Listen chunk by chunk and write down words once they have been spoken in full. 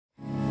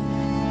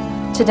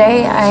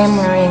Today I am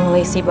wearing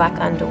lacy black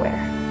underwear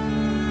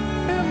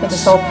for the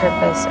sole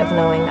purpose of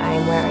knowing I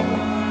am wearing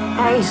them.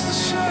 Hey,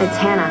 it's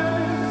Hannah.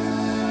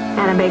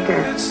 Hannah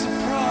Baker.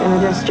 Gonna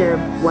adjust your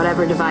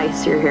whatever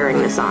device you're hearing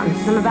this on.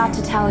 I'm about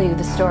to tell you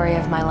the story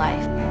of my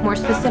life. More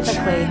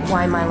specifically,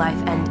 why my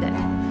life ended.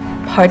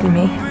 Pardon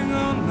me,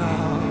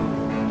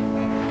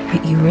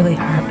 but you really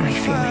hurt my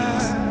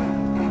feelings.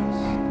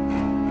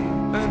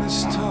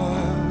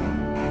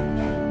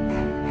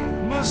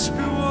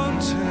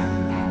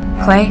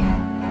 Clay?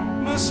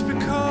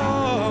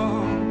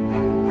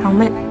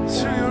 Helmet?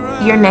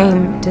 Your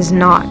name does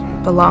not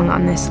belong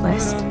on this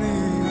list.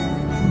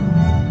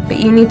 But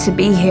you need to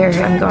be here.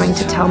 I'm going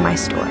to tell my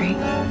story.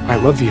 I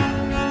love you,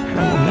 and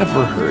I will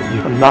never hurt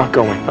you. I'm not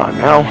going. Not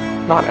now.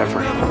 Not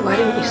ever. Why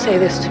didn't you say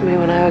this to me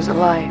when I was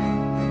alive?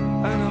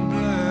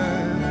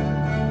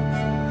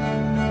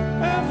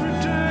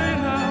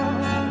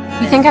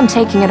 You think I'm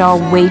taking it all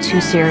way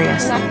too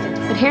serious.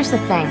 But here's the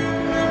thing.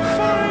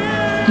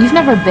 You've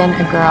never been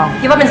a girl.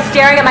 You've been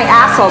staring at my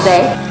ass all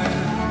day.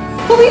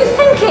 What were you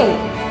thinking?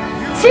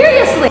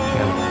 Seriously!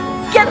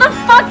 Get the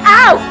fuck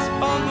out!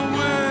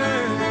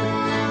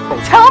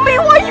 Tell me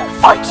why you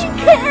fucking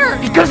care!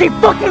 Because he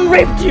fucking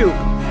raped you!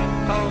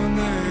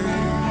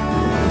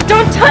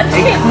 Don't touch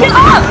me! Get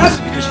off!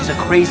 Because she's a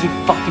crazy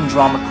fucking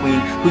drama queen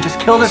who just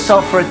killed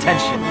herself for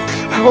attention.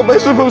 How am I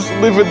supposed to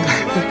live with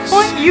that? I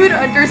want you to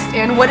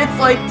understand what it's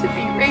like to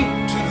be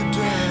raped.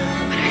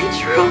 But I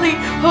truly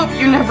hope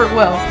you never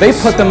will. They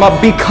put them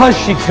up because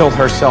she killed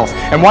herself.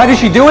 And why did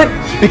she do it?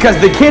 Because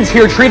the kids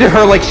here treated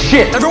her like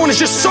shit. Everyone is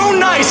just so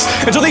nice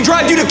until they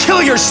drive you to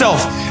kill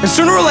yourself. And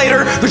sooner or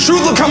later, the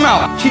truth will come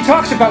out. She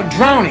talks about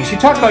drowning. She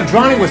talks about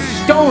drowning with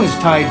stones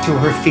tied to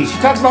her feet. She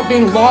talks about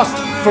being lost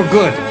for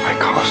good. I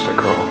cost a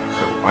girl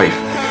her life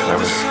because I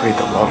was afraid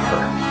to love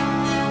her.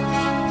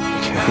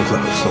 You can't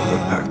love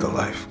someone back to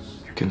life.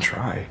 You can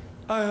try.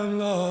 I am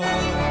lost.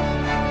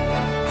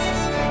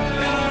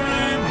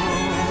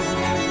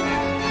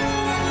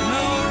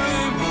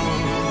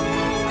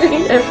 I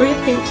need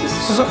everything to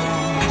stop.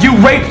 You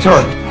raped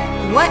her!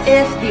 What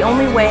if the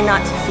only way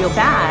not to feel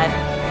bad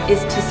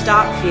is to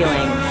stop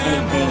feeling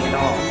anything at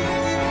all?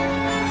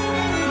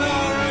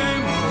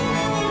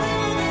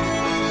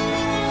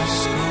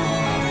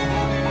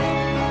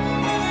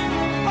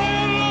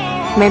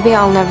 Maybe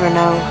I'll never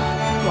know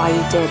why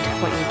you did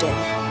what you did,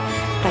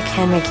 but I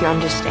can make you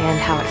understand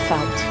how it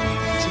felt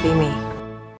to be me.